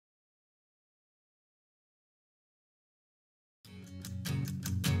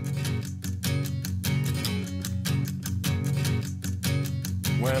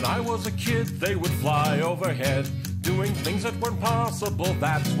When I was a kid, they would fly overhead, doing things that weren't possible,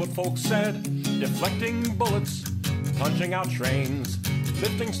 that's what folks said. Deflecting bullets, punching out trains,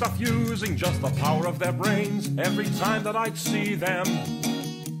 lifting stuff using just the power of their brains. Every time that I'd see them,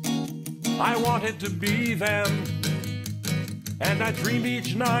 I wanted to be them. And I dream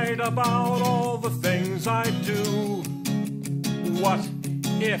each night about all the things I'd do. What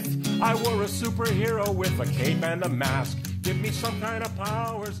if I were a superhero with a cape and a mask? Give me some kind of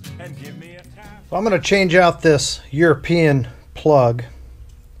powers and give me a task. So I'm going to change out this European plug.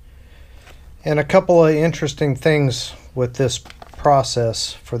 And a couple of interesting things with this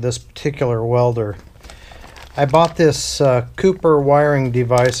process for this particular welder. I bought this Cooper wiring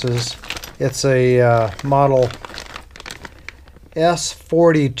devices. It's a model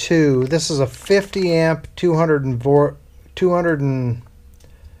S42. This is a 50 amp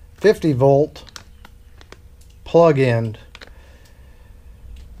 250 volt plug-in.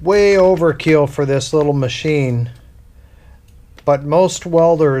 Way overkill for this little machine, but most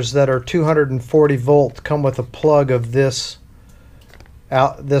welders that are 240 volt come with a plug of this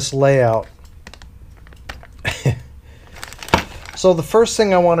layout. So the first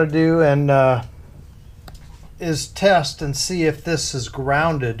thing I want to do is test and see if this is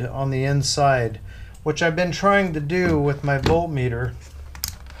grounded on the inside, which I've been trying to do with my voltmeter.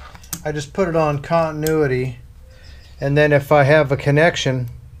 I just put it on continuity, and then if I have a connection,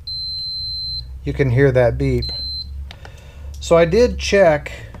 you can hear that beep. So I did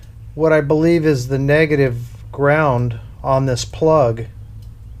check what I believe is the negative ground on this plug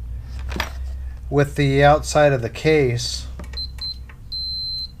with the outside of the case.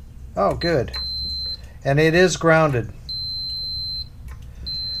 Oh, good. And it is grounded,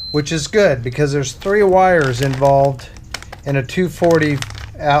 which is good because there's 3 wires involved in a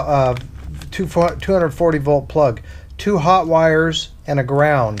 240 volt plug. 2 hot wires and a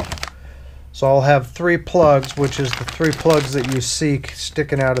ground. So I'll have 3 plugs, which is the 3 plugs that you see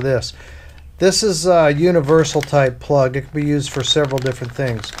sticking out of this. This is a universal type plug. It can be used for several different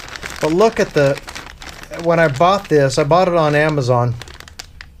things. But look at when I bought this, I bought it on Amazon.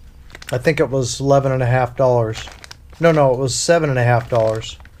 I think it was $11.50. No, it was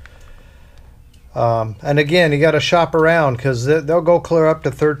 $7.50. And again, you got to shop around because they'll go clear up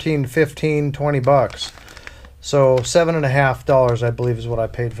to $13, $15, $20. So $7.50, I believe, is what I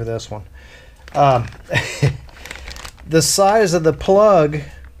paid for this one. The size of the plug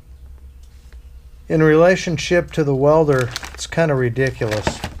in relationship to the welder, it's kind of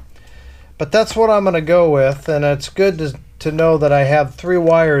ridiculous. But that's what I'm going to go with, and it's good to know that I have 3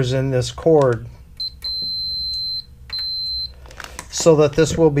 wires in this cord so that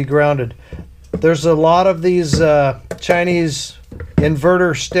this will be grounded. There's a lot of these Chinese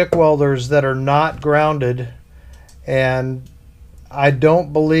inverter stick welders that are not grounded, and I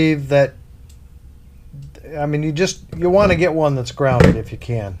don't believe that. I mean, you want to get one that's grounded if you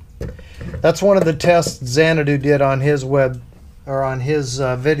can. That's one of the tests Xanadu did on his video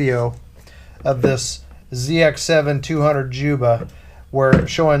of this ZX7 200 Juba, where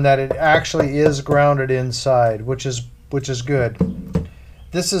showing that it actually is grounded inside, which is good.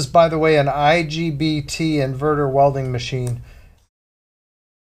 This is, by the way, an IGBT inverter welding machine.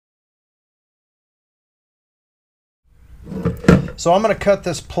 So I'm going to cut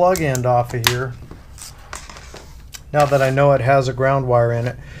this plug end off of here now that I know it has a ground wire in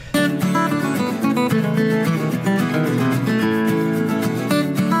it.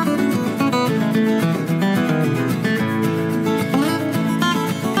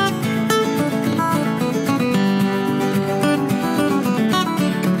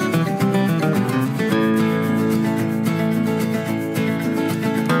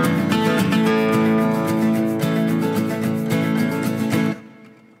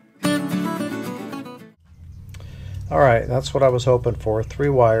 Alright, that's what I was hoping for. 3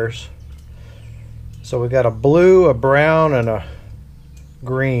 wires. So we got a blue, a brown, and a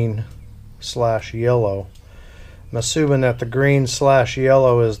green / yellow. I'm assuming that the green /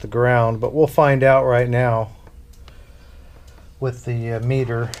 yellow is the ground, but we'll find out right now with the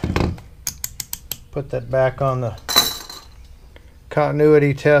meter. Put that back on the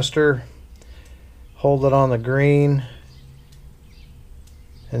continuity tester. Hold it on the green.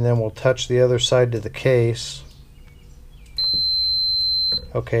 And then we'll touch the other side to the case.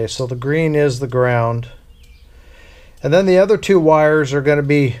 Okay, so the green is the ground. And then the other 2 wires are going to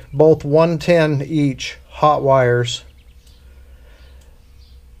be both 110 each hot wires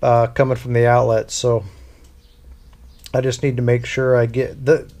coming from the outlet. So I just need to make sure I get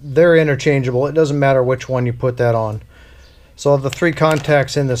they're interchangeable. It doesn't matter which one you put that on. So the 3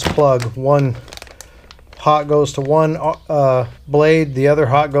 contacts in this plug, 1 hot goes to one blade, the other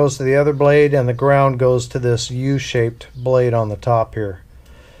hot goes to the other blade, and the ground goes to this U-shaped blade on the top here.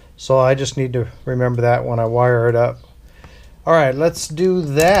 So I just need to remember that when I wire it up. All right, let's do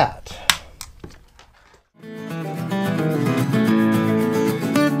that.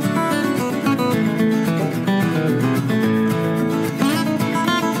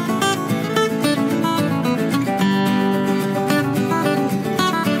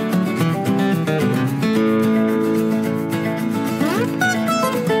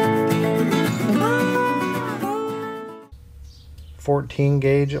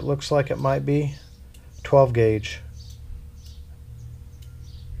 Gauge, it looks like it might be 12 gauge,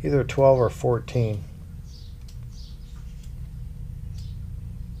 either 12 or 14.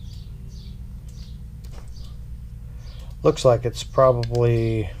 Looks like it's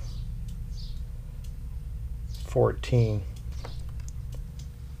probably 14.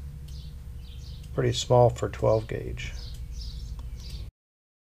 Pretty small for 12 gauge.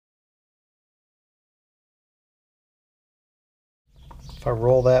 If I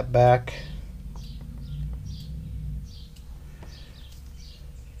roll that back,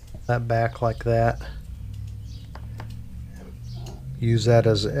 like that, use that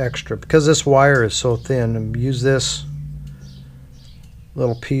as extra because this wire is so thin, and use this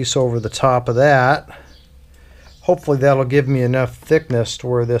little piece over the top of that. Hopefully that'll give me enough thickness to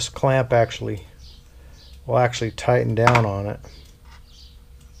where this clamp will actually tighten down on it.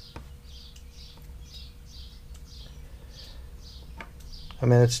 I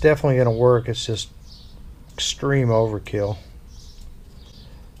mean, it's definitely going to work. It's just extreme overkill.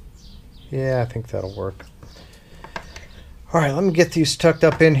 Yeah, I think that'll work. All right, let me get these tucked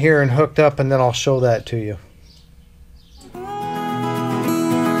up in here and hooked up, and then I'll show that to you.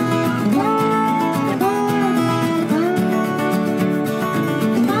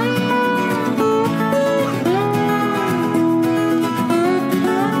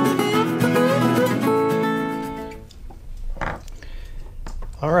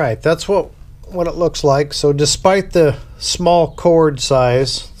 All right, that's what it looks like. So despite the small cord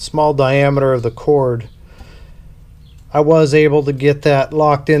size, small diameter of the cord, I was able to get that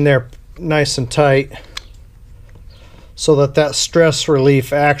locked in there nice and tight so that stress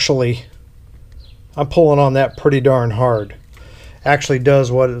relief actually, I'm pulling on that pretty darn hard, actually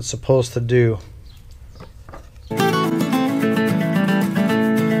does what it's supposed to do.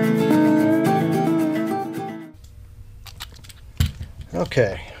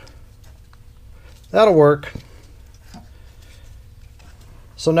 Okay, that'll work.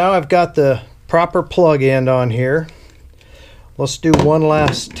 So now I've got the proper plug end on here. Let's do one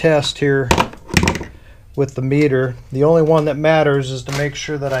last test here with the meter. The only one that matters is to make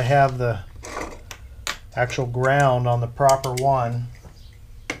sure that I have the actual ground on the proper one.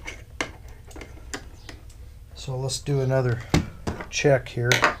 So let's do another check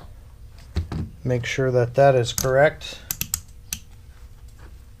here. Make sure that that is correct.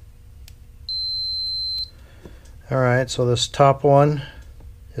 Alright, so this top one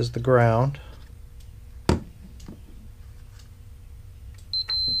is the ground.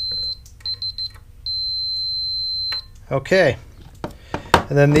 Okay,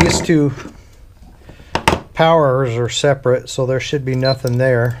 and then these two powers are separate, so there should be nothing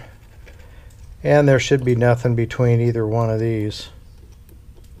there, and there should be nothing between either one of these.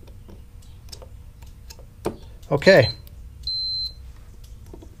 Okay.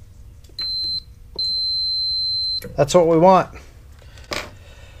 That's what we want.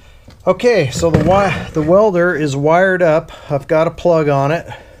 Okay, so the welder is wired up. I've got a plug on it.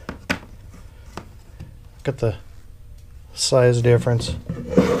 Look at the size difference.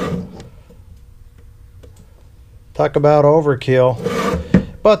 Talk about overkill,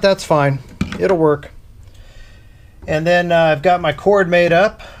 but that's fine. It'll work. And then I've got my cord made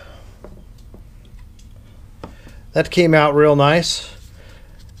up. That came out real nice.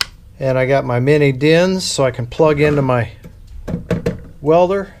 And I got my mini DINs so I can plug into my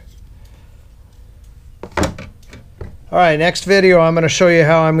welder. Alright, next video I'm going to show you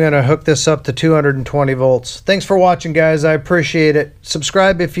how I'm going to hook this up to 220 volts. Thanks for watching, guys. I appreciate it.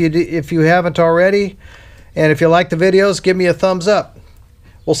 Subscribe if you haven't already. And if you like the videos, give me a thumbs up.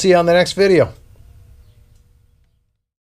 We'll see you on the next video.